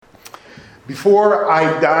Before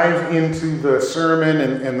I dive into the sermon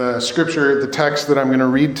and the scripture, the text that I'm going to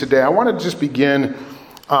read today, I want to just begin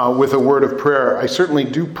with a word of prayer. I certainly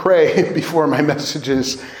do pray before my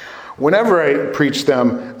messages. Whenever I preach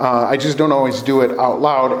them, I just don't always do it out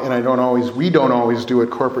loud, and we don't always do it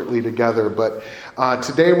corporately together. But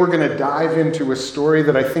today we're going to dive into a story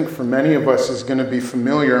that I think for many of us is going to be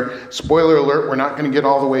familiar. Spoiler alert, we're not going to get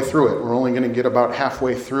all the way through it. We're only going to get about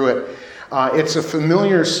halfway through it. It's a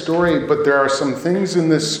familiar story, but there are some things in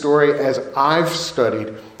this story as I've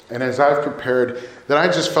studied and as I've prepared that I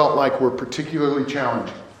just felt like were particularly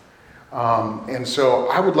challenging. And so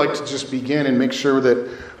I would like to just begin and make sure that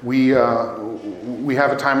we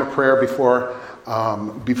have a time of prayer before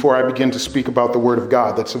I begin to speak about the Word of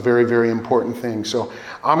God. That's a very, very important thing. So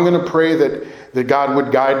I'm going to pray that God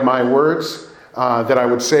would guide my words, that I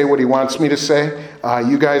would say what He wants me to say.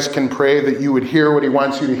 You guys can pray that you would hear what He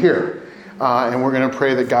wants you to hear. And we're going to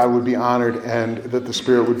pray that God would be honored and that the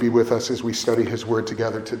Spirit would be with us as we study His Word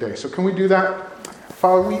together today. So can we do that?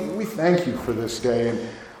 Father, we thank You for this day. And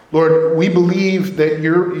Lord, we believe that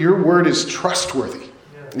Your Word is trustworthy.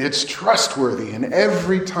 It's trustworthy. And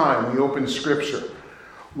every time we open Scripture,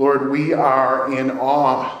 Lord, we are in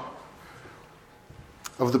awe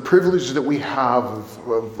of the privilege that we have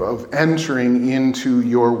of entering into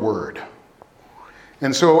Your Word.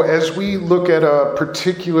 And so as we look at a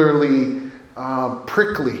particularly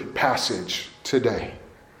prickly passage today,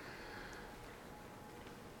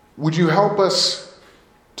 would You help us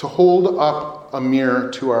to hold up a mirror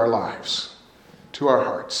to our lives, to our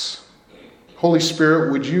hearts? Holy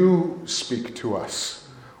Spirit, would You speak to us?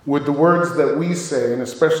 Would the words that we say, and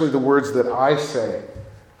especially the words that I say,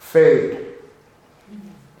 fade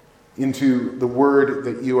into the word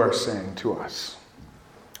that You are saying to us?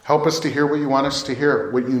 Help us to hear what You want us to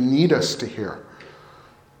hear, what You need us to hear.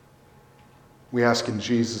 We ask in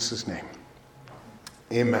Jesus' name.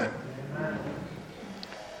 Amen. Amen.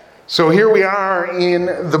 So here we are in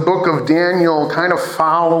the book of Daniel, kind of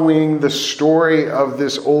following the story of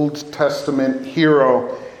this Old Testament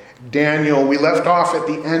hero, Daniel. We left off at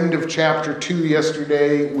the end of chapter 2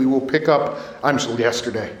 yesterday. We will pick up,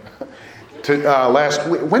 yesterday. Last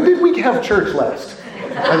week. When did we have church last?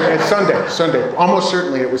 Sunday. Almost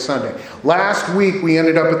certainly it was Sunday. Last week we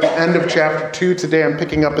ended up at the end of chapter 2. Today I'm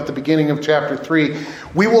picking up at the beginning of chapter 3.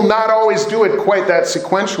 We will not always do it quite that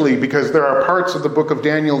sequentially because there are parts of the book of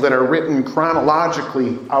Daniel that are written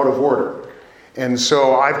chronologically out of order. And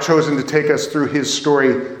so I've chosen to take us through his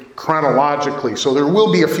story chronologically. So there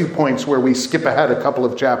will be a few points where we skip ahead a couple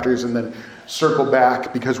of chapters and then circle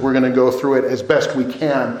back because we're going to go through it as best we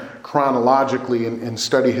can chronologically and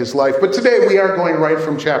study his life. But today we are going right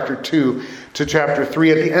from chapter 2 to chapter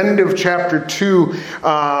 3. At the end of chapter 2,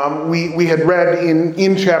 we had read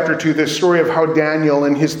in chapter 2 the story of how Daniel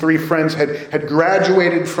and his 3 friends had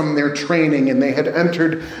graduated from their training and they had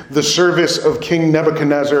entered the service of King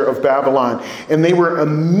Nebuchadnezzar of Babylon. And they were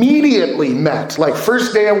immediately met, like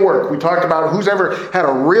first day of work. We talked about who's ever had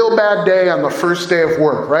a real bad day on the first day of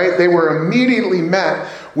work, right? They were immediately met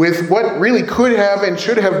with what really could have and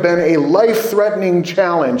should have been a life-threatening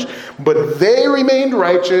challenge. But they remained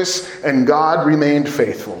righteous and God remained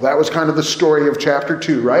faithful. That was kind of the story of chapter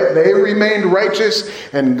 2, right? They remained righteous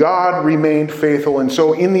and God remained faithful. And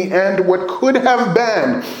so in the end, what could have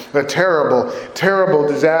been a terrible, terrible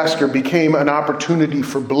disaster became an opportunity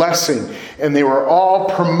for blessing. And they were all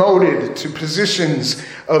promoted to positions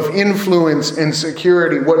of influence and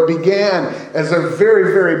security. What began as a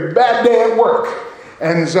very, very bad day at work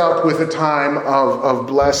ends up with a time of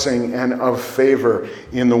blessing and of favor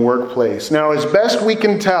in the workplace. Now, as best we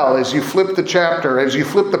can tell, as you flip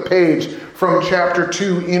the page from chapter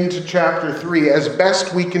 2 into chapter 3, as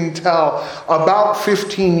best we can tell, about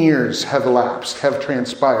 15 years have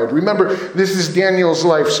transpired. Remember, this is Daniel's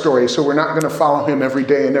life story, so we're not going to follow him every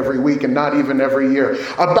day and every week and not even every year.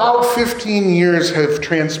 About 15 years have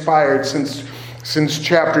transpired since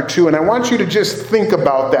chapter 2. And I want you to just think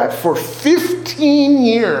about that. For 15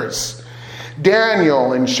 years,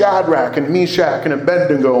 Daniel and Shadrach and Meshach and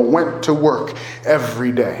Abednego went to work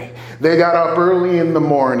every day. They got up early in the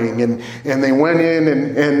morning and they went in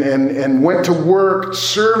and went to work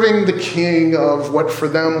serving the king of what for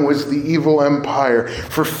them was the evil empire.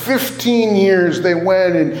 For 15 years they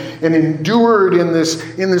went and endured in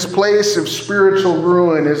this place of spiritual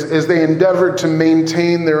ruin as they endeavored to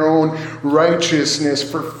maintain their own righteousness.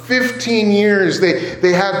 For 15 years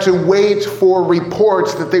they had to wait for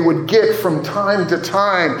reports that they would get from time to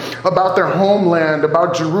time about their homeland,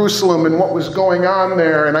 about Jerusalem and what was going on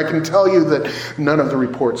there. And I can tell you that none of the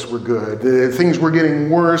reports were good. Things were getting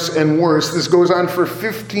worse and worse. This goes on for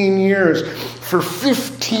 15 years. For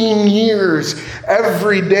 15 years,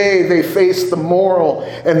 every day they face the moral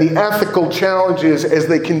and the ethical challenges as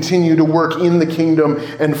they continue to work in the kingdom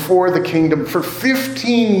and for the kingdom. For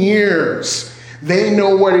 15 years, they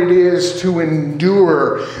know what it is to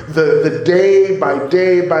endure the day by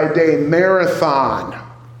day marathon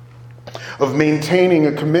of maintaining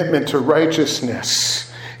a commitment to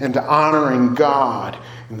righteousness and to honoring God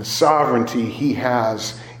and the sovereignty He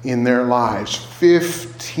has in their lives.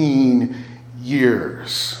 15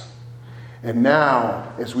 years. And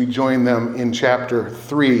now, as we join them in chapter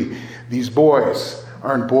 3, these boys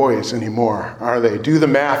aren't boys anymore, are they? Do the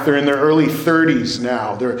math. They're in their early 30s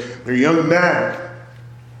now. They're young men.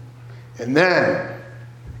 And then,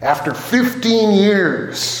 after 15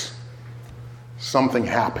 years, something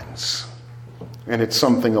happens. And it's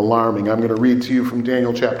something alarming. I'm going to read to you from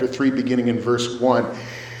Daniel chapter 3, beginning in verse 1.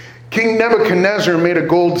 King Nebuchadnezzar made a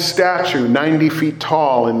gold statue 90 feet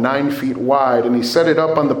tall and 9 feet wide, and he set it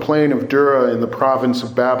up on the plain of Dura in the province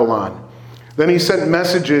of Babylon. Then he sent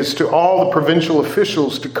messages to all the provincial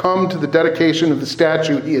officials to come to the dedication of the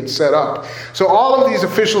statue he had set up. So all of these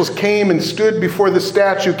officials came and stood before the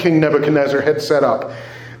statue King Nebuchadnezzar had set up.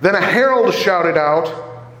 Then a herald shouted out,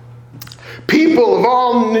 "People of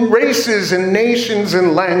all races and nations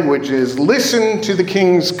and languages, listen to the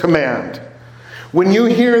king's command. When you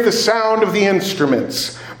hear the sound of the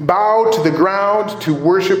instruments, bow to the ground to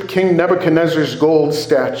worship King Nebuchadnezzar's gold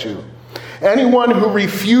statue. Anyone who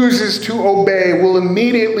refuses to obey will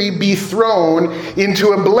immediately be thrown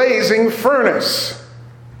into a blazing furnace."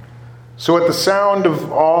 So at the sound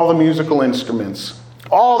of all the musical instruments,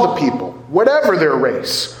 all the people, whatever their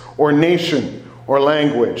race or nation or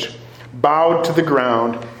language, bowed to the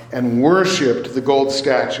ground and worshipped the gold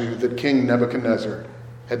statue that King Nebuchadnezzar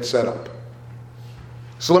had set up.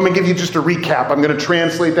 So let me give you just a recap. I'm going to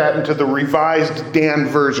translate that into the revised Dan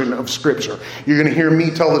version of Scripture. You're going to hear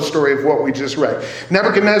me tell the story of what we just read.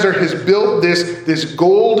 Nebuchadnezzar has built this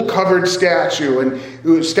gold-covered statue.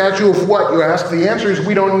 And statue of what, you ask? The answer is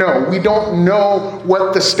we don't know. We don't know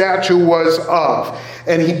what the statue was of.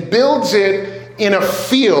 And he builds it in a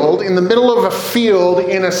field, in the middle of a field,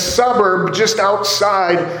 in a suburb just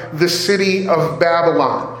outside the city of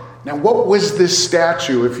Babylon. Now, what was this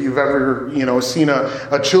statue? If you've ever, seen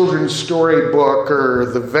a children's storybook or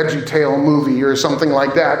the VeggieTale movie or something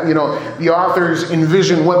like that, the authors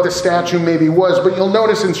envision what the statue maybe was. But you'll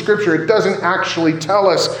notice in Scripture, it doesn't actually tell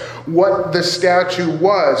us what the statue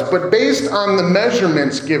was. But based on the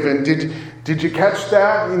measurements given, did you catch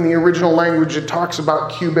that? In the original language, it talks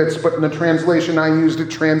about cubits, but in the translation I used, it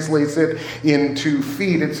translates it into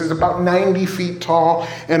feet. It says about 90 feet tall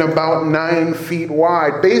and about 9 feet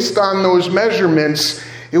wide. Based on those measurements,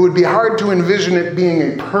 it would be hard to envision it being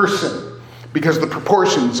a person because the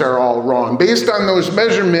proportions are all wrong. Based on those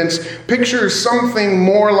measurements, picture something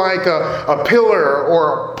more like a pillar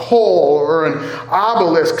or a pole or an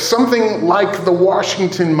obelisk, something like the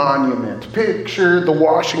Washington Monument. Picture the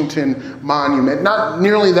Washington Monument. Not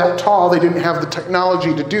nearly that tall. They didn't have the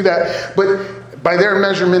technology to do that. But by their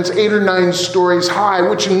measurements, 8 or 9 stories high,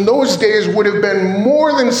 which in those days would have been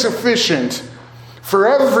more than sufficient for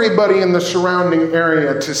everybody in the surrounding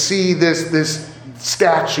area to see this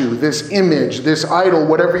statue, this image, this idol,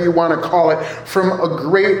 whatever you want to call it, from a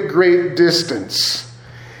great, great distance.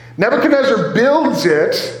 Nebuchadnezzar builds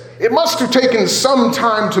it. It must have taken some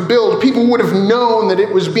time to build. People would have known that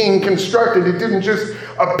it was being constructed. It didn't just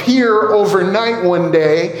appear overnight one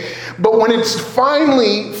day. But when it's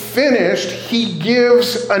finally finished, he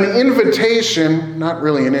gives an invitation, not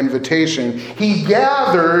really an invitation. He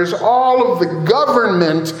gathers all of the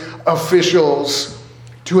government officials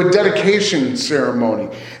to a dedication ceremony.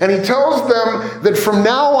 And he tells them that from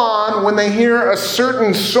now on, when they hear a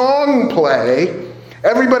certain song play,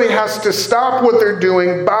 everybody has to stop what they're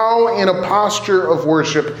doing, bow in a posture of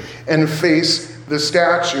worship, and face the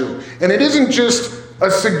statue. And it isn't just a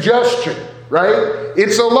suggestion, right?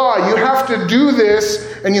 It's a law. You have to do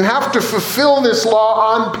this, and you have to fulfill this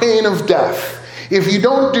law on pain of death. If you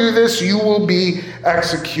don't do this, you will be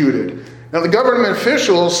executed. Now, the government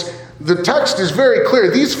officials, the text is very clear.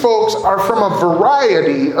 These folks are from a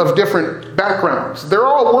variety of different backgrounds. They're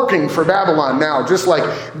all working for Babylon now, just like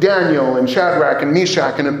Daniel and Shadrach and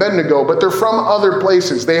Meshach and Abednego, but they're from other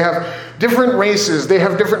places. They have different races, they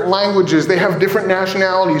have different languages, they have different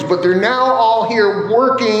nationalities, but they're now all here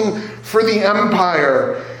working for the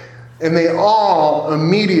empire. And they all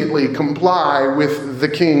immediately comply with the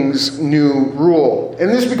king's new rule. And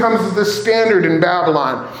this becomes the standard in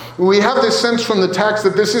Babylon. We have this sense from the text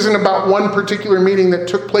that this isn't about one particular meeting that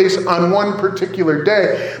took place on one particular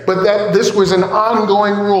day, but that this was an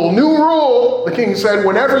ongoing rule. New rule, the king said,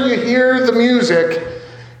 whenever you hear the music,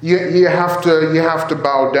 you have to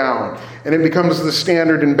bow down. And it becomes the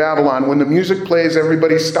standard in Babylon. When the music plays,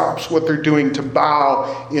 everybody stops what they're doing to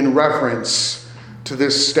bow in reverence to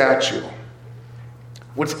this statue.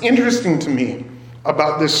 What's interesting to me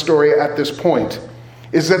about this story at this point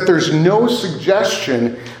is that there's no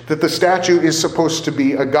suggestion that the statue is supposed to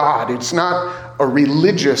be a god. It's not a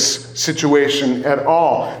religious situation at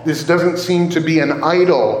all. This doesn't seem to be an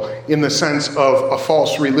idol in the sense of a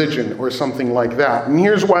false religion or something like that. And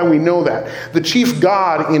here's why we know that. The chief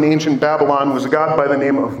god in ancient Babylon was a god by the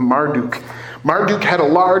name of Marduk. Marduk had a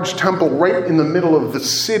large temple right in the middle of the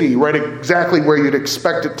city, right exactly where you'd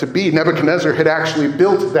expect it to be. Nebuchadnezzar had actually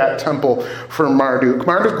built that temple for Marduk.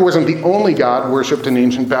 Marduk wasn't the only god worshipped in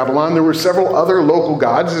ancient Babylon. There were several other local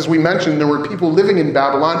gods. As we mentioned, there were people living in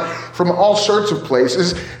Babylon from all sorts of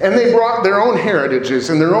places, and they brought their own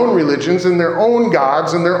heritages and their own religions and their own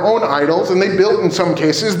gods and their own idols, and they built, in some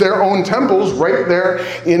cases, their own temples right there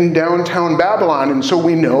in downtown Babylon. And so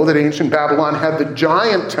we know that ancient Babylon had the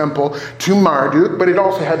giant temple to Marduk, but it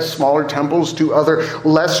also had smaller temples to other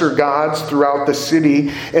lesser gods throughout the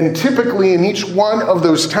city. And typically in each one of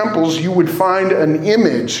those temples, you would find an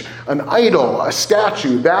image, an idol, a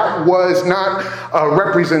statue. That was not a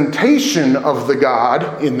representation of the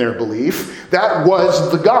god in their belief. That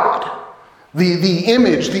was the god. The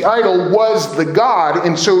image, the idol was the god.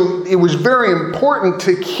 And so it was very important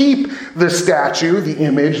to keep the statue, the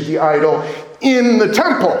image, the idol, in the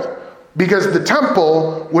temple, because the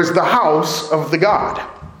temple was the house of the god.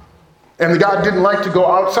 And the god didn't like to go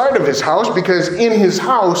outside of his house, because in his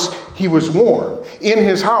house he was warm. In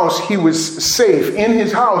his house he was safe. In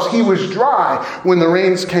his house he was dry when the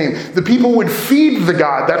rains came. The people would feed the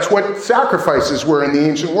god. That's what sacrifices were in the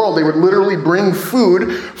ancient world. They would literally bring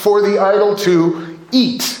food for the idol to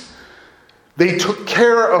eat. They took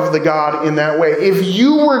care of the god in that way. If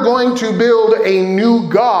you were going to build a new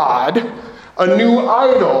god, a new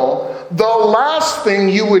idol, the last thing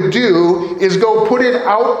you would do is go put it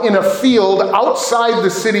out in a field outside the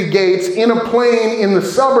city gates, in a plain in the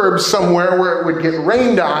suburbs somewhere where it would get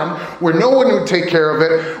rained on, where no one would take care of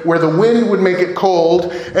it, where the wind would make it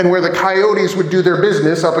cold, and where the coyotes would do their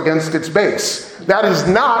business up against its base. That is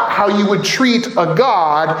not how you would treat a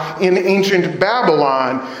god in ancient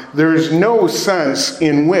Babylon. There is no sense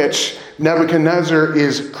in which Nebuchadnezzar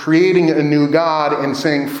is creating a new god and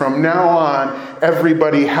saying, from now on,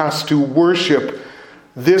 everybody has to worship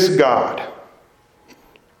this god.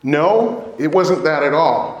 No, it wasn't that at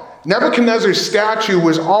all. Nebuchadnezzar's statue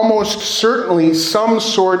was almost certainly some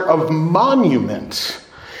sort of monument.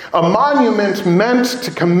 A monument meant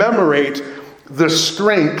to commemorate the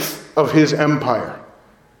strength of his empire.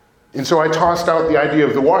 And so I tossed out the idea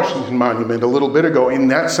of the Washington Monument a little bit ago. In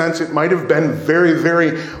that sense, it might have been very,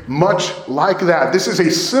 very much like that. This is a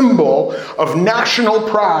symbol of national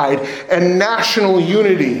pride and national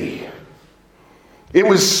unity. It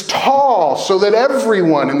was tall so that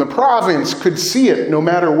everyone in the province could see it, no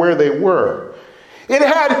matter where they were. It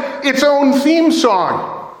had its own theme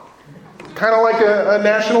song, kind of like a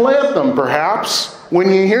national anthem, perhaps. When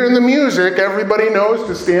you hear the music, everybody knows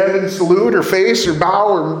to stand and salute or face or bow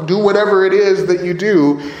or do whatever it is that you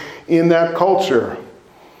do in that culture.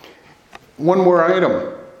 One more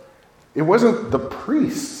item. It wasn't the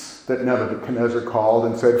priests that Nebuchadnezzar called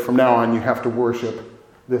and said, from now on you have to worship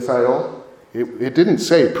this idol. It didn't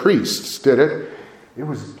say priests, did it? It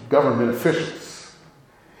was government officials.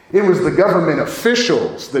 It was the government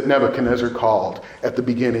officials that Nebuchadnezzar called at the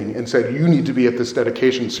beginning and said, you need to be at this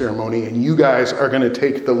dedication ceremony, and you guys are going to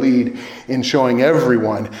take the lead in showing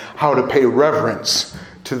everyone how to pay reverence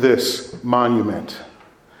to this monument.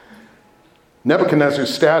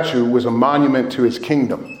 Nebuchadnezzar's statue was a monument to his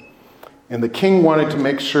kingdom. And the king wanted to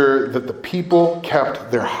make sure that the people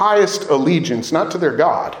kept their highest allegiance, not to their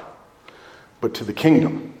God, but to the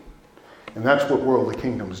kingdom. And that's what worldly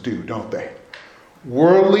kingdoms do, don't they?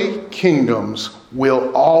 Worldly kingdoms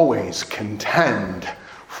will always contend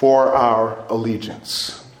for our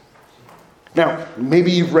allegiance. Now,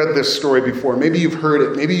 maybe you've read this story before. Maybe you've heard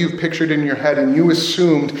it. Maybe you've pictured in your head and you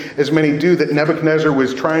assumed, as many do, that Nebuchadnezzar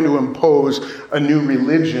was trying to impose a new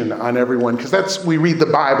religion on everyone. Because we read the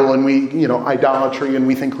Bible and we, idolatry, and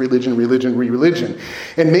we think religion.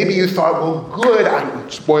 And maybe you thought, well,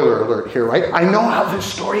 good. Spoiler alert here, right? I know how this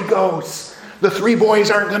story goes. The three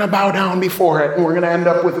boys aren't going to bow down before it, and we're going to end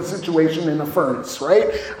up with a situation in a furnace, right?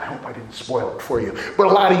 I hope I didn't spoil it for you. But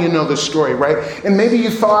a lot of you know this story, right? And maybe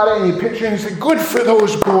you thought it and you pictured it and you said, good for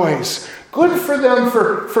those boys. Good for them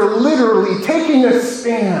for literally taking a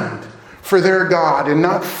stand for their God and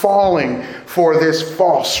not falling for this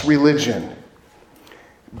false religion.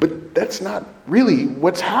 But that's not really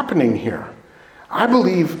what's happening here. I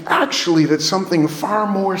believe actually that something far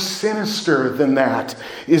more sinister than that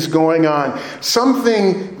is going on.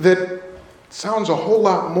 Something that sounds a whole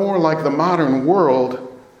lot more like the modern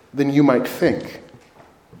world than you might think.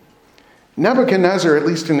 Nebuchadnezzar, at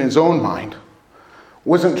least in his own mind,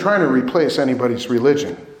 wasn't trying to replace anybody's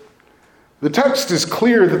religion. The text is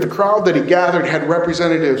clear that the crowd that he gathered had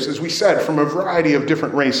representatives, as we said, from a variety of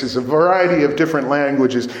different races, a variety of different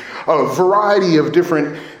languages, a variety of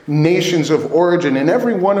different nations of origin, and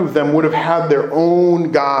every one of them would have had their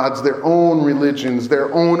own gods, their own religions,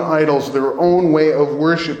 their own idols, their own way of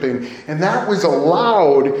worshiping, and that was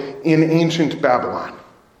allowed in ancient Babylon.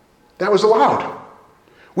 That was allowed.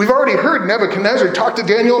 We've already heard Nebuchadnezzar talk to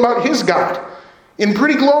Daniel about his God in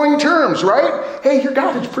pretty glowing terms, right? Hey, your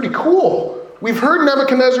God is pretty cool. We've heard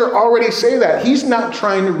Nebuchadnezzar already say that. He's not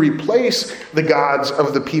trying to replace the gods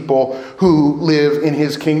of the people who live in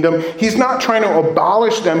his kingdom. He's not trying to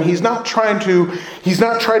abolish them. He's not trying to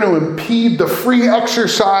impede the free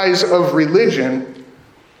exercise of religion.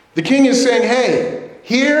 The king is saying, hey,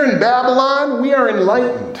 here in Babylon, we are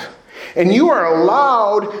enlightened. And you are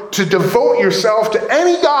allowed to devote yourself to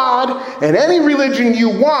any god and any religion you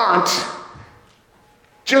want,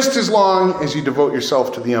 just as long as you devote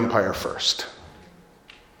yourself to the empire first.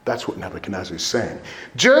 That's what Nebuchadnezzar is saying.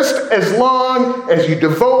 Just as long as you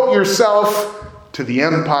devote yourself to the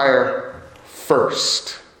empire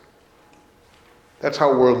first. That's how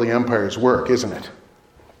worldly empires work, isn't it?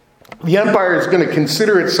 The empire is going to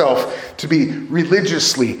consider itself to be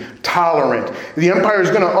religiously tolerant. The empire is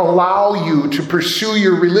going to allow you to pursue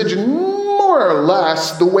your religion more or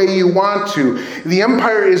less the way you want to. The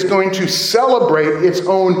empire is going to celebrate its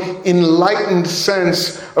own enlightened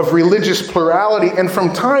sense of religious plurality. And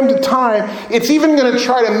from time to time, it's even going to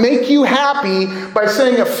try to make you happy by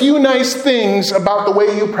saying a few nice things about the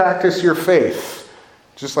way you practice your faith.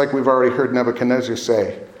 Just like we've already heard Nebuchadnezzar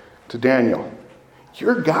say to Daniel.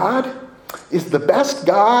 Your God is the best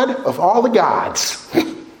God of all the gods.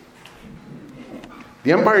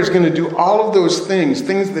 The empire is going to do all of those things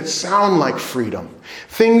that sound like freedom,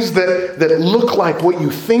 things that look like what you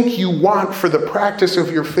think you want for the practice of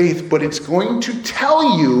your faith, but it's going to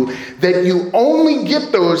tell you that you only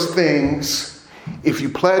get those things if you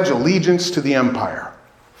pledge allegiance to the empire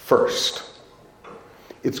first.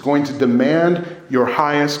 It's going to demand your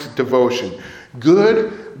highest devotion.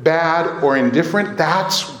 Good, bad, or indifferent,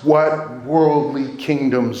 that's what worldly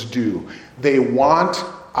kingdoms do. They want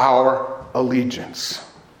our allegiance.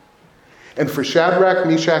 And for Shadrach,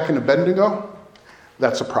 Meshach, and Abednego,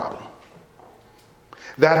 that's a problem.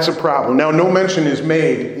 That's a problem. Now, no mention is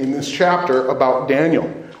made in this chapter about Daniel.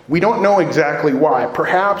 We don't know exactly why.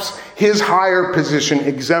 Perhaps his higher position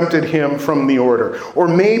exempted him from the order. Or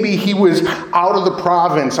maybe he was out of the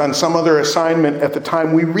province on some other assignment at the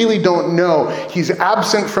time. We really don't know. He's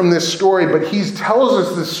absent from this story, but he tells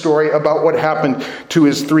us this story about what happened to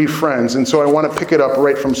his three friends. And so I want to pick it up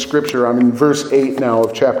right from Scripture. I'm in verse 8 now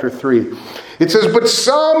of chapter 3. It says, "But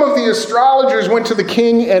some of the astrologers went to the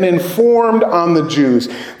king and informed on the Jews.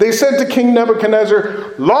 They said to King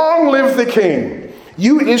Nebuchadnezzar, 'Long live the king!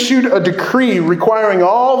 You issued a decree requiring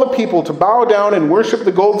all the people to bow down and worship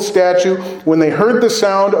the gold statue when they heard the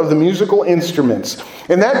sound of the musical instruments.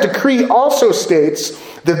 And that decree also states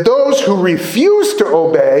that those who refuse to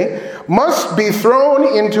obey must be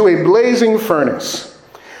thrown into a blazing furnace.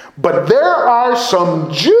 But there are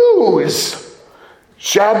some Jews,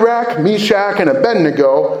 Shadrach, Meshach, and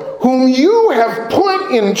Abednego, whom you have put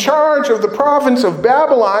in charge of the province of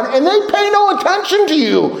Babylon, and they pay no attention to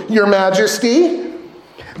you, your majesty.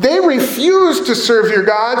 They refuse to serve your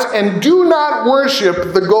gods and do not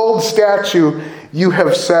worship the gold statue you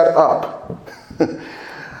have set up.'"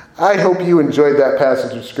 I hope you enjoyed that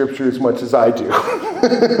passage of Scripture as much as I do.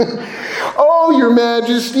 "Oh, your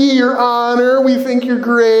majesty, your honor, we think you're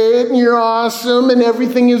great and you're awesome and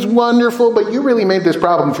everything is wonderful, but you really made this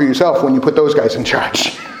problem for yourself when you put those guys in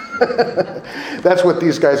charge." That's what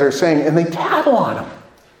these guys are saying, and they tattle on them.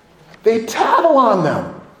 They tattle on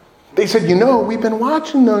them. They said, we've been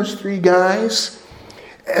watching those three guys,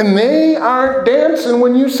 and they aren't dancing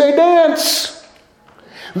when you say dance.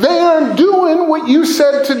 They aren't doing what you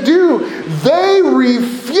said to do. They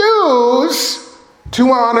refuse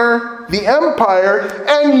to honor the empire,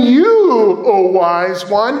 and you, O wise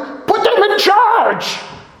one, put Put them in charge.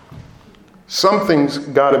 Something's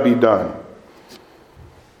got to be done.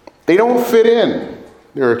 They don't fit in,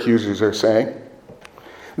 their accusers are saying.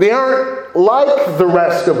 They aren't like the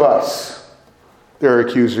rest of us, their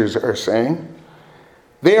accusers are saying.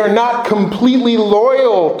 They are not completely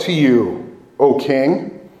loyal to you, O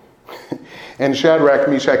king. And Shadrach,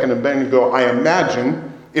 Meshach, and Abednego, I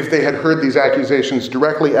imagine, if they had heard these accusations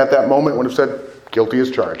directly at that moment, would have said, guilty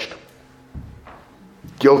as charged.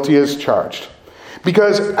 Guilty as charged.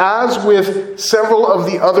 Because as with several of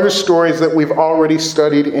the other stories that we've already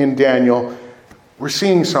studied in Daniel, we're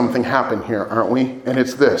seeing something happen here, aren't we? And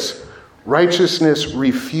it's this. Righteousness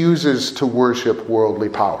refuses to worship worldly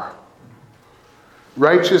power.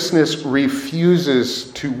 Righteousness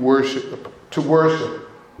refuses to worship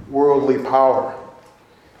worldly power.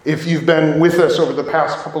 If you've been with us over the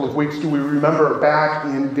past couple of weeks, do we remember back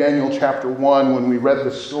in Daniel chapter 1 when we read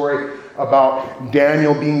the story about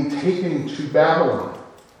Daniel being taken to Babylon?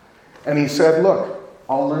 And he said, look,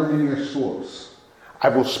 I'll learn in your schools. I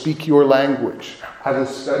will speak your language. I will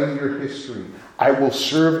study your history. I will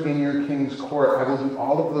serve in your king's court. I will do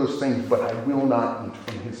all of those things, but I will not eat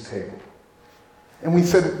from his table. And we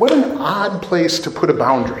said, what an odd place to put a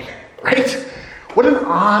boundary, right? What an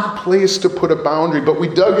odd place to put a boundary. But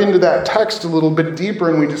we dug into that text a little bit deeper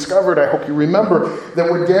and we discovered, I hope you remember, that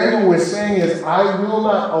what Daniel was saying is, I will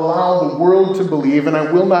not allow the world to believe, and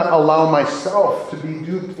I will not allow myself to be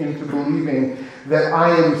duped into believing that I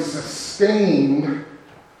am sustained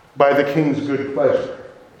by the king's good pleasure.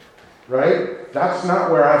 Right? That's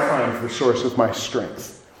not where I find the source of my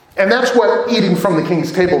strength. And that's what eating from the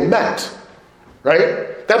king's table meant.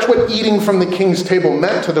 Right? That's what eating from the king's table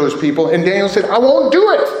meant to those people. And Daniel said, I won't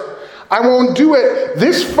do it. I won't do it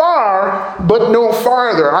this far, but no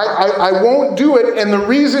farther. I won't do it. And the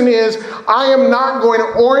reason is, I am not going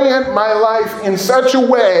to orient my life in such a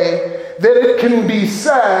way that it can be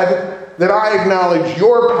said that I acknowledge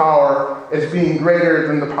your power as being greater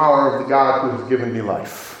than the power of the God who has given me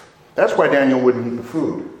life. That's why Daniel wouldn't eat the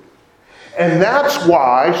food. And that's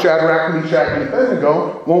why Shadrach, Meshach, and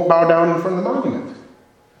Abednego won't bow down in front of the monument.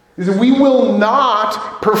 He said, we will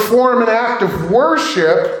not perform an act of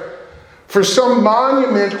worship for some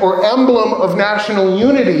monument or emblem of national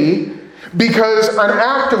unity, because an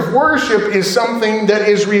act of worship is something that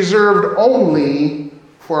is reserved only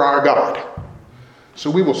for our God. So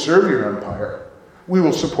we will serve your empire. We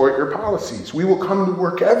will support your policies. We will come to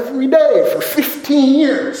work every day for 15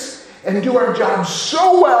 years and do our job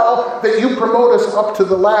so well that you promote us up to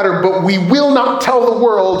the ladder, but we will not tell the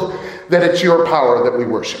world that it's your power that we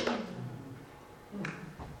worship.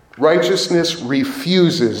 Righteousness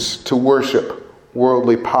refuses to worship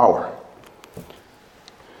worldly power.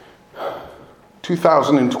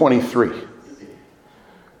 2023.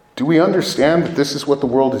 Do we understand that this is what the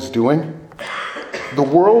world is doing? The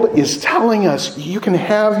world is telling us you can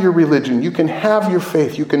have your religion, you can have your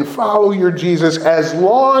faith, you can follow your Jesus as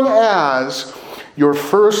long as your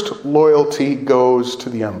first loyalty goes to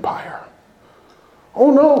the empire. Oh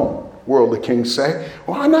no, worldly kings say.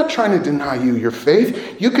 Well, I'm not trying to deny you your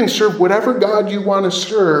faith. You can serve whatever God you want to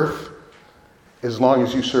serve as long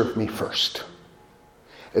as you serve me first.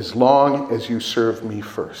 As long as you serve me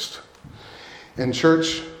first. And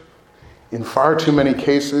church, in far too many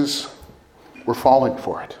cases, we're falling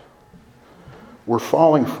for it. We're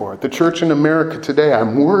falling for it. The church in America today,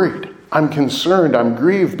 I'm worried, I'm concerned, I'm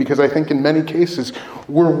grieved, because I think in many cases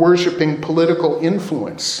we're worshiping political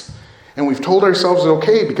influence. And we've told ourselves it's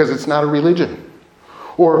okay because it's not a religion.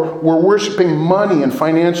 Or we're worshiping money and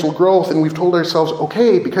financial growth, and we've told ourselves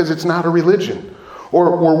okay because it's not a religion.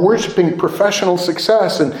 Or we're worshiping professional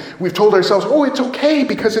success, and we've told ourselves, oh, it's okay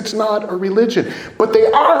because it's not a religion. But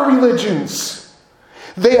they are religions.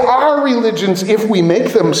 They are religions if we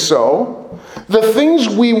make them so. The things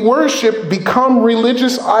we worship become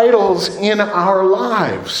religious idols in our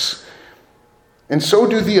lives. And so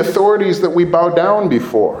do the authorities that we bow down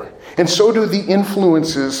before. And so do the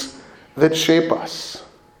influences that shape us.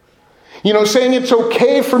 You know, saying it's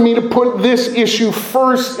okay for me to put this issue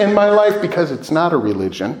first in my life because it's not a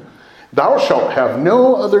religion. Thou shalt have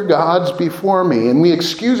no other gods before me. And we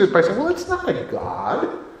excuse it by saying, well, it's not a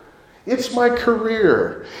God. It's my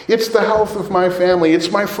career. It's the health of my family. It's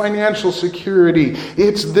my financial security.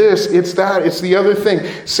 It's this, it's that, it's the other thing.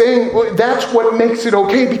 Saying, well, that's what makes it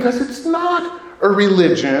okay because it's not a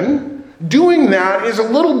religion. Doing that is a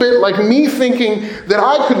little bit like me thinking that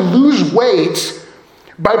I could lose weight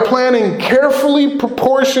by planning carefully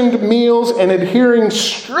proportioned meals and adhering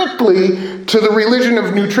strictly to the religion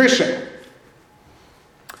of nutrition.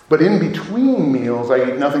 But in between meals,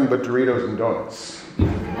 I eat nothing but Doritos and donuts.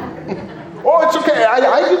 Oh, it's okay. I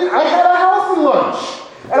had a healthy lunch.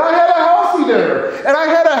 And I had a healthy dinner. And I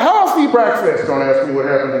had a healthy breakfast. Don't ask me what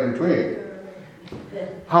happened in between.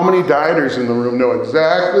 How many dieters in the room know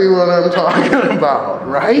exactly what I'm talking about,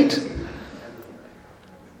 right?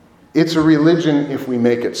 It's a religion if we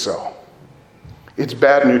make it so. It's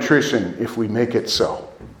bad nutrition if we make it so.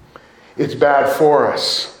 It's bad for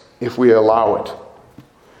us if we allow it.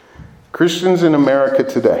 Christians in America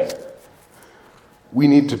today, we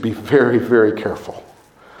need to be very, very careful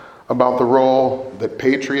about the role that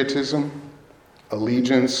patriotism,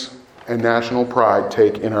 allegiance, and national pride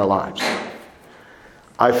take in our lives.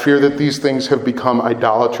 I fear that these things have become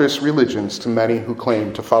idolatrous religions to many who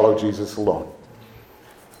claim to follow Jesus alone.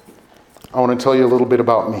 I want to tell you a little bit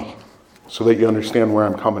about me so that you understand where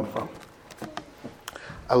I'm coming from.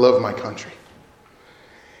 I love my country,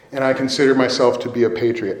 and I consider myself to be a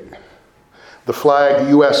patriot. The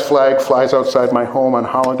U.S. flag flies outside my home on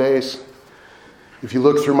holidays. If you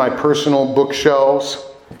look through my personal bookshelves,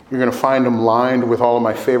 you're going to find them lined with all of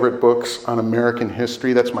my favorite books on American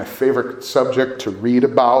history. That's my favorite subject to read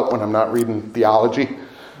about when I'm not reading theology.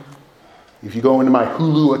 If you go into my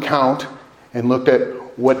Hulu account and look at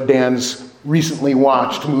what Dan's recently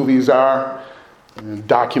watched movies are,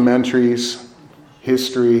 documentaries,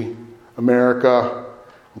 history, America,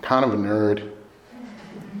 I'm kind of a nerd.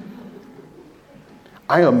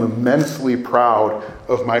 I am immensely proud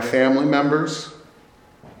of my family members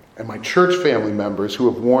and my church family members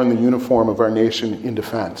who have worn the uniform of our nation in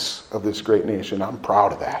defense of this great nation. I'm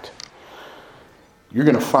proud of that. You're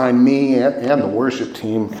going to find me and the worship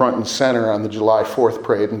team front and center on the July 4th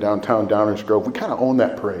parade in downtown Downers Grove. We kind of own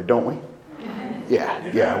that parade, don't we?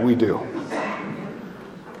 Yeah, we do.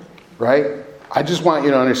 Right? I just want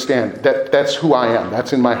you to understand that that's who I am.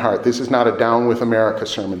 That's in my heart. This is not a Down with America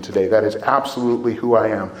sermon today. That is absolutely who I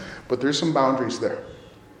am. But there's some boundaries there.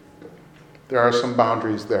 There are some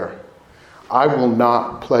boundaries there. I will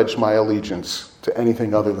not pledge my allegiance to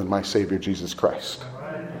anything other than my Savior, Jesus Christ.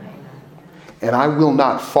 And I will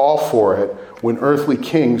not fall for it when earthly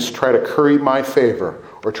kings try to curry my favor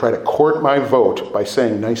or try to court my vote by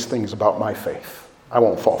saying nice things about my faith. I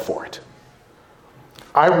won't fall for it.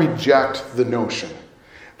 I reject the notion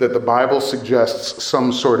that the Bible suggests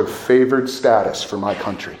some sort of favored status for my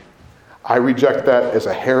country. I reject that as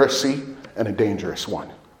a heresy and a dangerous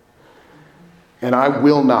one. And I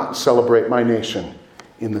will not celebrate my nation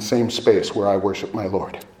in the same space where I worship my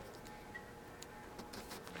Lord.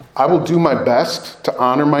 I will do my best to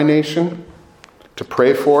honor my nation, to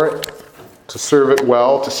pray for it, to serve it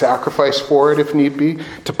well, to sacrifice for it if need be,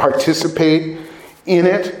 to participate in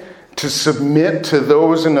it, to submit to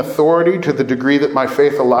those in authority to the degree that my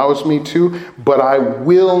faith allows me to, but I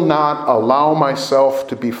will not allow myself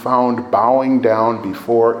to be found bowing down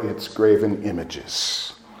before its graven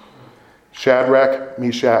images. Shadrach,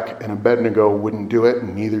 Meshach, and Abednego wouldn't do it,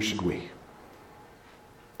 and neither should we.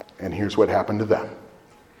 And here's what happened to them.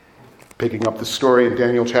 Picking up the story in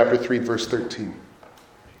Daniel chapter 3, verse 13.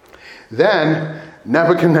 Then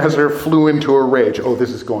Nebuchadnezzar flew into a rage. Oh,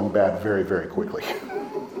 this is going bad very, very quickly.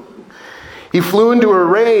 He flew into a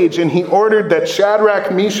rage, and he ordered that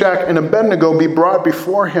Shadrach, Meshach, and Abednego be brought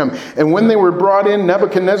before him. And when they were brought in,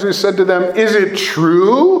 Nebuchadnezzar said to them, "Is it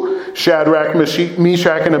true, Shadrach,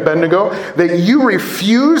 Meshach, and Abednego, that you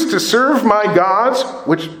refuse to serve my gods?"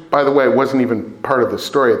 Which, by the way, wasn't even part of the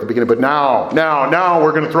story at the beginning. But now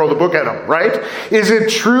we're going to throw the book at them, right? "Is it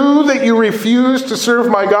true that you refuse to serve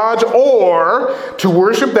my gods or to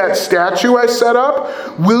worship that statue I set up?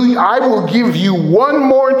 I will give you one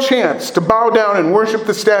more chance to bow down and worship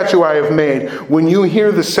the statue I have made when you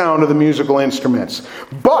hear the sound of the musical instruments.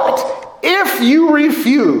 But if you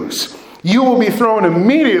refuse, you will be thrown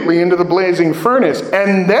immediately into the blazing furnace,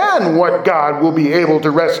 and then what God will be able to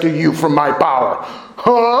rescue you from my power?"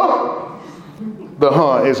 Huh? The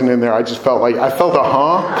huh isn't in there. I felt a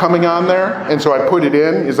huh coming on there, and so I put it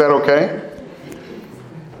in. Is that okay?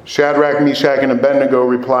 Shadrach, Meshach, and Abednego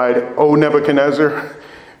replied, "O Nebuchadnezzar,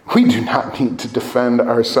 we do not need to defend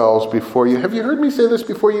ourselves before you." Have you heard me say this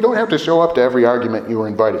before? You don't have to show up to every argument you were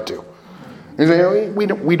invited to. You say,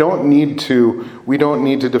 we don't need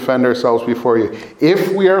to defend ourselves before you.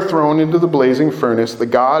 If we are thrown into the blazing furnace, the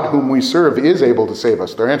God whom we serve is able to save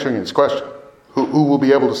us. They're answering his question. Who will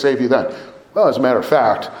be able to save you then? Well, as a matter of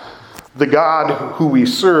fact, the God who we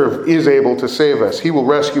serve is able to save us. He will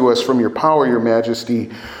rescue us from your power, your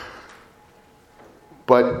majesty.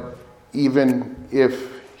 But even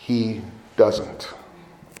if he doesn't.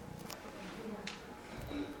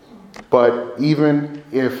 But even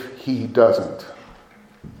if he doesn't.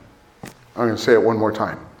 I'm going to say it one more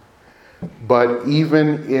time. But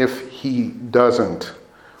even if he doesn't,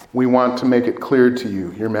 we want to make it clear to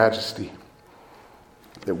you, Your Majesty,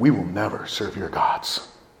 that we will never serve your gods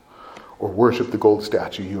or worship the gold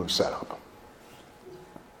statue you have set up.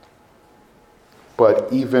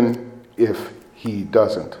 But even if he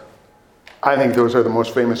doesn't, I think those are the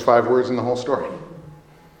most famous 5 words in the whole story.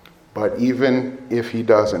 But even if he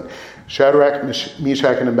doesn't. Shadrach,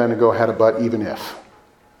 Meshach, and Abednego had a but even if.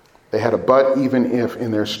 They had a but even if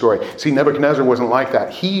in their story. See, Nebuchadnezzar wasn't like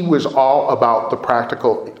that. He was all about the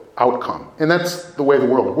practical outcome. And that's the way the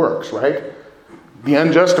world works, right? The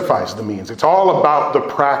end justifies the means. It's all about the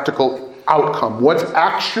practical outcome. What's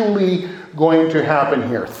actually going to happen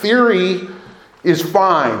here? Theory is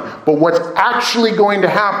fine, but what's actually going to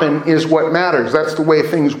happen is what matters. That's the way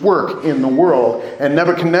things work in the world. And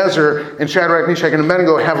Nebuchadnezzar and Shadrach, Meshach, and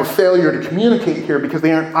Abednego have a failure to communicate here because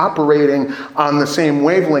they aren't operating on the same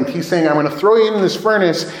wavelength. He's saying, I'm going to throw you in this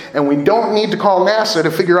furnace, and we don't need to call NASA to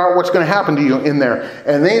figure out what's going to happen to you in there.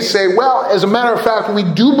 And they say, well, as a matter of fact, we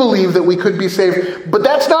do believe that we could be saved, but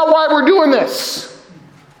that's not why we're doing this.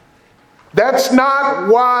 That's not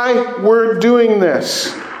why we're doing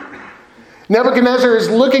this. Nebuchadnezzar is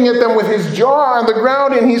looking at them with his jaw on the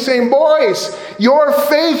ground, and he's saying, boys, your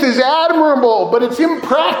faith is admirable, but it's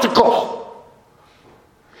impractical.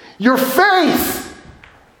 Your faith,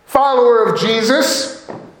 follower of Jesus,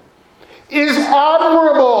 is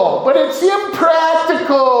admirable, but it's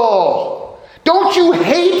impractical. Don't you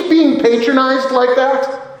hate being patronized like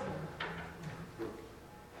that?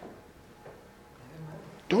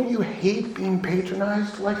 Don't you hate being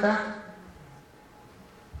patronized like that?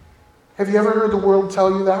 Have you ever heard the world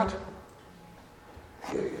tell you that?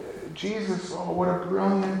 Jesus, oh, what a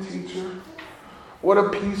brilliant teacher. What a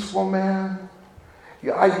peaceful man.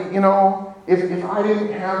 If I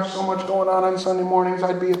didn't have so much going on Sunday mornings,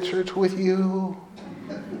 I'd be at church with you.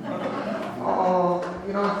 Oh,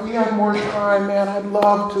 if we had more time, man, I'd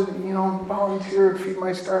love to, volunteer to feed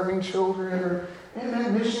my starving children. Or, man,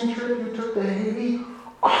 that mission trip you took to Haiti,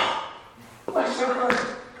 oh, bless your heart.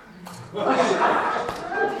 Bless your heart.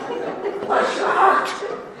 Bless your heart.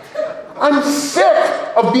 I'm sick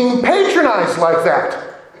of being patronized like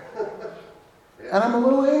that. And I'm a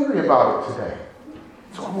little angry about it today.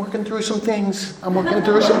 So I'm working through some things. I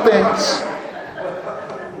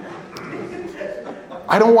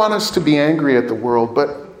don't want us to be angry at the world,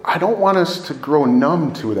 but I don't want us to grow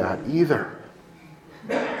numb to that either.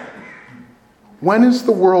 When is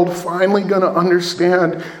the world finally going to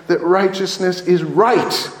understand that righteousness is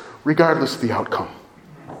right, regardless of the outcome?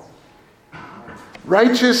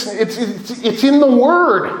 Righteousness, it's in the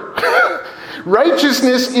Word.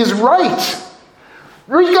 Righteousness is right,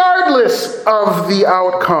 regardless of the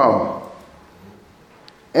outcome.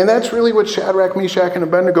 And that's really what Shadrach, Meshach, and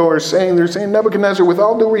Abednego are saying. They're saying, Nebuchadnezzar, with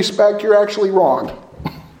all due respect, you're actually wrong.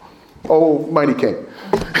 Oh, mighty king.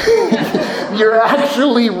 You're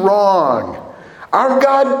actually wrong. Our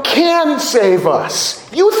God can save us.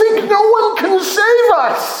 You think no one can save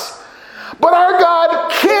us. But our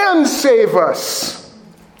God can save us.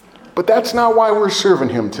 But that's not why we're serving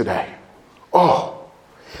him today. Oh,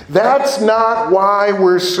 that's not why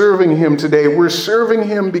we're serving him today. We're serving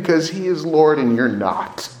him because he is Lord and you're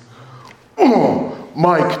not. Oh,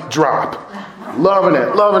 mic drop. Loving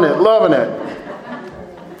it.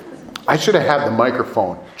 I should have had the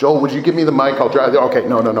microphone. Joel, would you give me the mic? I'll drive. Okay,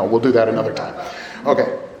 no. We'll do that another time.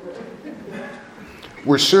 Okay.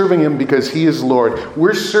 We're serving him because he is Lord.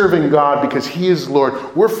 We're serving God because he is Lord.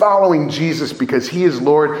 We're following Jesus because he is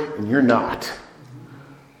Lord and you're not.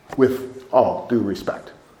 With all due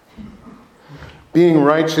respect. Being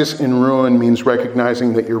righteous in ruin means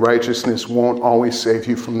recognizing that your righteousness won't always save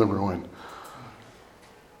you from the ruin.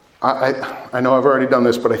 I know I've already done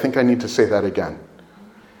this, but I think I need to say that again.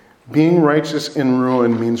 Being righteous in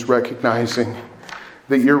ruin means recognizing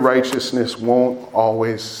that your righteousness won't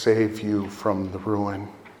always save you from the ruin.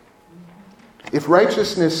 If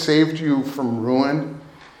righteousness saved you from ruin,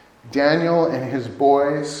 Daniel and his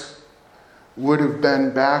boys would have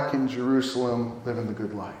been back in Jerusalem living the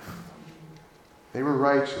good life. They were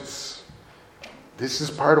righteous. This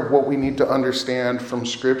is part of what we need to understand from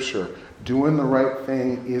Scripture. Doing the right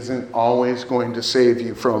thing isn't always going to save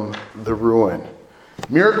you from the ruin.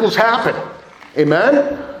 Miracles happen.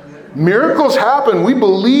 Amen? Miracles happen. We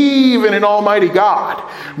believe in an almighty God.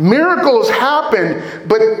 Miracles happen,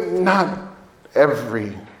 but not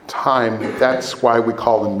every time. That's why we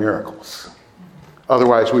call them miracles.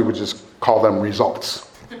 Otherwise, we would just call them results.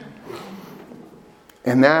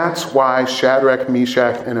 And that's why Shadrach,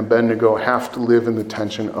 Meshach, and Abednego have to live in the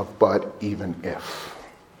tension of but even if.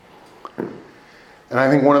 And I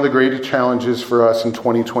think one of the greatest challenges for us in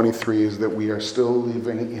 2023 is that we are still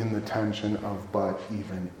living in the tension of but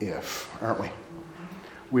even if, aren't we?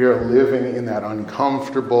 We are living in that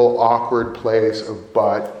uncomfortable, awkward place of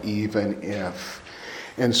but even if.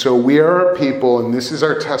 And so we are a people, and this is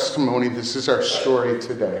our testimony, this is our story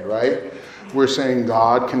today, right? We're saying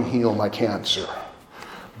God can heal my cancer,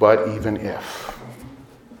 but even if.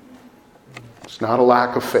 It's not a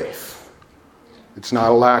lack of faith. It's not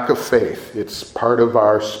a lack of faith. It's part of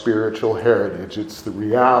our spiritual heritage. It's the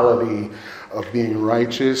reality of being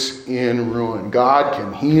righteous in ruin. God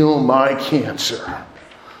can heal my cancer,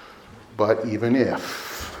 but even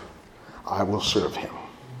if, I will serve him.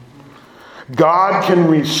 God can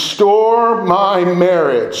restore my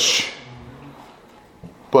marriage,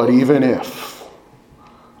 but even if,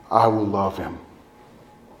 I will love him.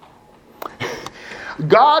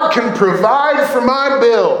 God can provide for my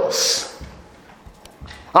bills.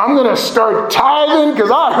 I'm going to start tithing because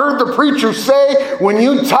I heard the preacher say when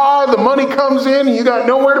you tithe, the money comes in and you got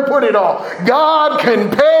nowhere to put it all. God can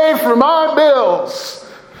pay for my bills.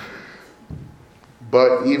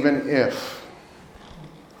 But even if,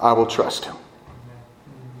 I will trust him.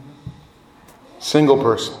 Single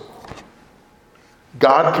person.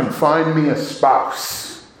 God can find me a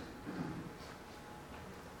spouse.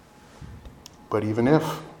 But even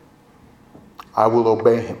if, I will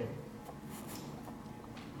obey him.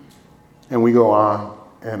 And we go on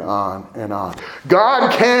and on and on.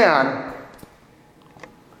 God can,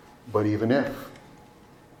 but even if.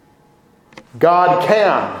 God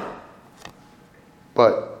can,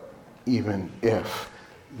 but even if.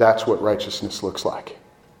 That's what righteousness looks like.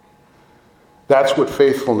 That's what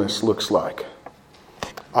faithfulness looks like.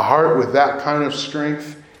 A heart with that kind of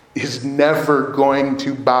strength is never going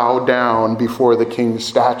to bow down before the king's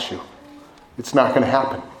statue. It's not going to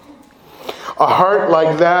happen. A heart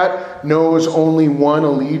like that knows only one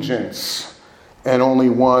allegiance and only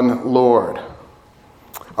one Lord.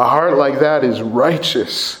 A heart like that is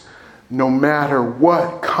righteous no matter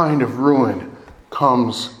what kind of ruin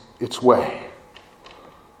comes its way.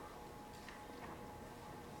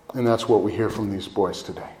 And that's what we hear from these boys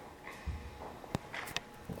today.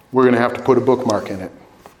 We're going to have to put a bookmark in it.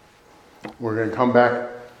 We're going to come back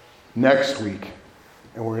next week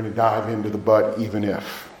and we're going to dive into the but even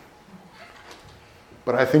if.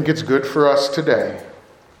 But I think it's good for us today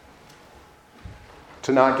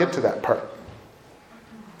to not get to that part.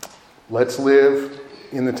 Let's live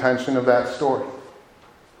in the tension of that story.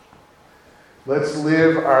 Let's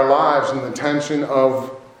live our lives in the tension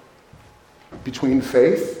of between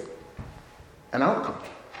faith and outcome.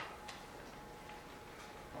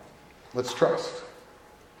 Let's trust.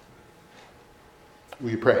 Will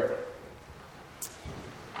you pray?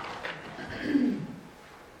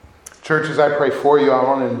 Church, as I pray for you, I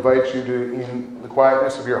want to invite you to, in the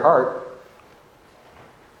quietness of your heart,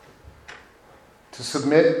 to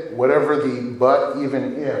submit whatever the but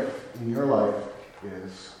even if in your life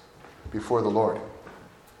is before the Lord.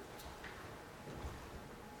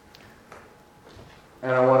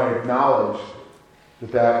 And I want to acknowledge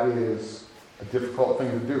that that is a difficult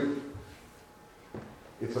thing to do.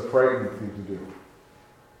 It's a frightening thing to do.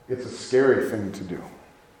 It's a scary thing to do.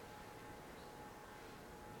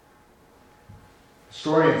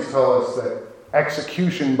 Historians tell us that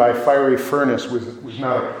execution by fiery furnace was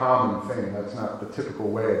not a common thing. That's not the typical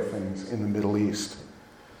way of things in the Middle East.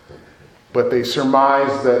 But they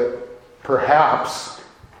surmise that perhaps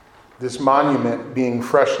this monument being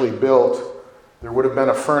freshly built, there would have been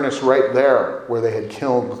a furnace right there where they had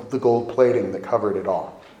killed the gold plating that covered it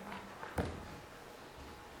all.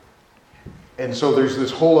 And so there's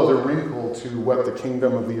this whole other wrinkle to what the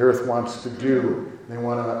kingdom of the earth wants to do. They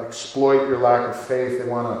want to exploit your lack of faith. They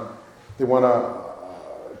want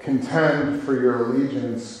to contend for your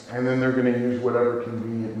allegiance, and then they're going to use whatever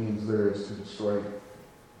convenient means there is to destroy you.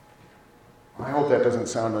 I hope that doesn't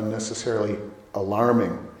sound unnecessarily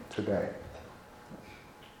alarming today.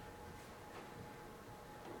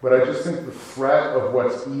 But I just think the threat of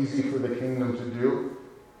what's easy for the kingdom to do,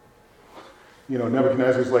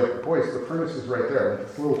 Nebuchadnezzar's like, boys, the furnace is right there. Like,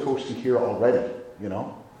 it's a little toasty here already,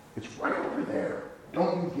 It's right over there.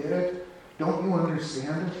 Don't you get it? Don't you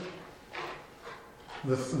understand it?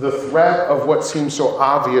 The threat of what seems so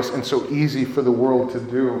obvious and so easy for the world to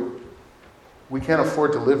do, we can't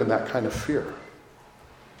afford to live in that kind of fear.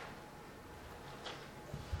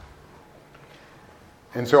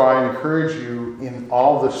 And so I encourage you, in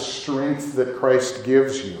all the strength that Christ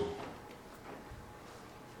gives you,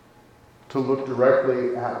 to look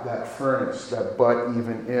directly at that furnace, that but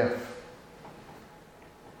even if,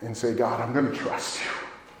 and say, God, I'm going to trust you.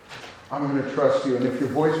 I'm going to trust you. And if your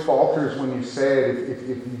voice falters when you say it,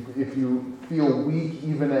 if you feel weak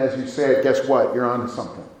even as you say it, guess what? You're onto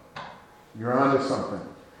something. You're onto something.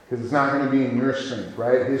 Because it's not going to be in your strength,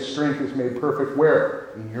 right? His strength is made perfect where?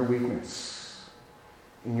 In your weakness.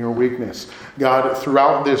 In your weakness. God,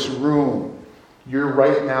 throughout this room, you're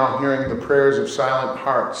right now hearing the prayers of silent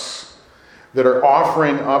hearts that are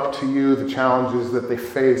offering up to you the challenges that they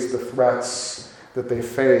face, the threats that they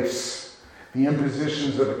face, the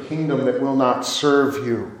impositions of a kingdom that will not serve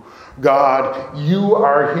you. God, you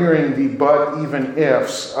are hearing the but even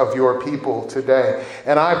ifs of your people today.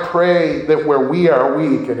 And I pray that where we are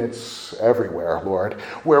weak, and it's everywhere, Lord,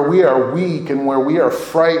 where we are weak and where we are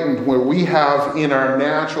frightened, where we have in our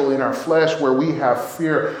natural, in our flesh, where we have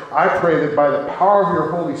fear, I pray that by the power of your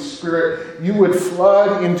Holy Spirit, you would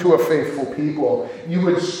flood into a faithful people. You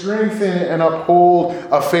would strengthen and uphold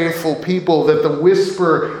a faithful people, that the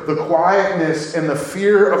whisper, the quietness, and the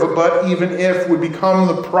fear of a but even if would become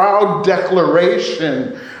the proud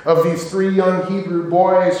declaration of these 3 young Hebrew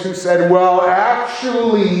boys who said, well,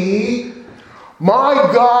 actually, my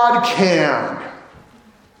God can.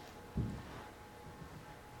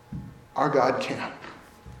 Our God can.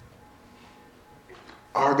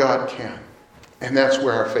 Our God can. And that's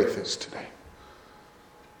where our faith is today.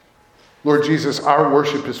 Lord Jesus, our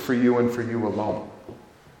worship is for you and for you alone.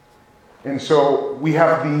 And so we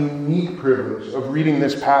have the unique privilege of reading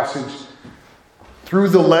this passage through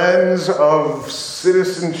the lens of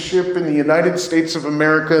citizenship in the United States of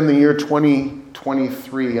America in the year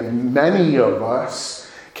 2023. And many of us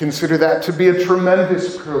consider that to be a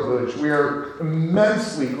tremendous privilege. We are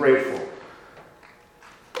immensely grateful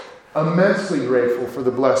for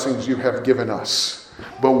the blessings you have given us.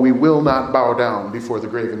 But we will not bow down before the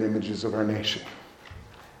graven images of our nation.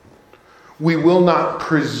 We will not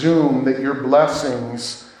presume that your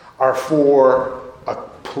blessings are for a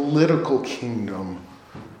political kingdom,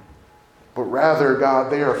 but rather,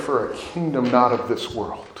 God, they are for a kingdom not of this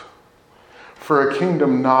world. For a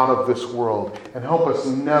kingdom not of this world. And help us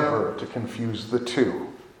never to confuse the two.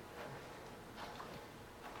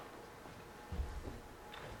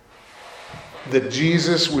 That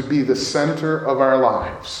Jesus would be the center of our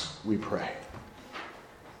lives, we pray.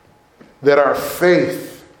 That our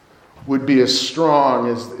faith would be as strong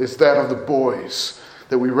as that of the boys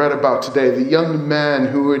that we read about today, the young men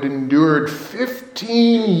who had endured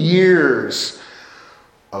 15 years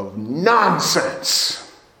of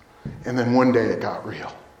nonsense. And then one day it got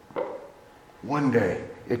real. One day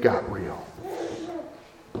it got real.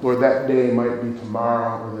 Lord, that day might be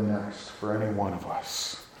tomorrow or the next for any one of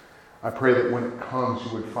us. I pray that when it comes,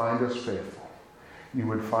 you would find us faithful. You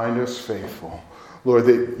would find us faithful. Lord,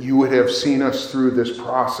 that you would have seen us through this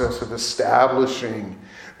process of establishing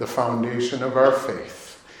the foundation of our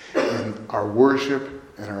faith and our worship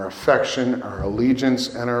and our affection, our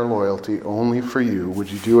allegiance and our loyalty only for you. Would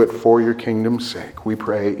you do it for your kingdom's sake? We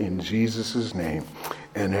pray in Jesus' name.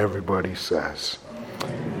 And everybody says,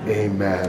 Amen.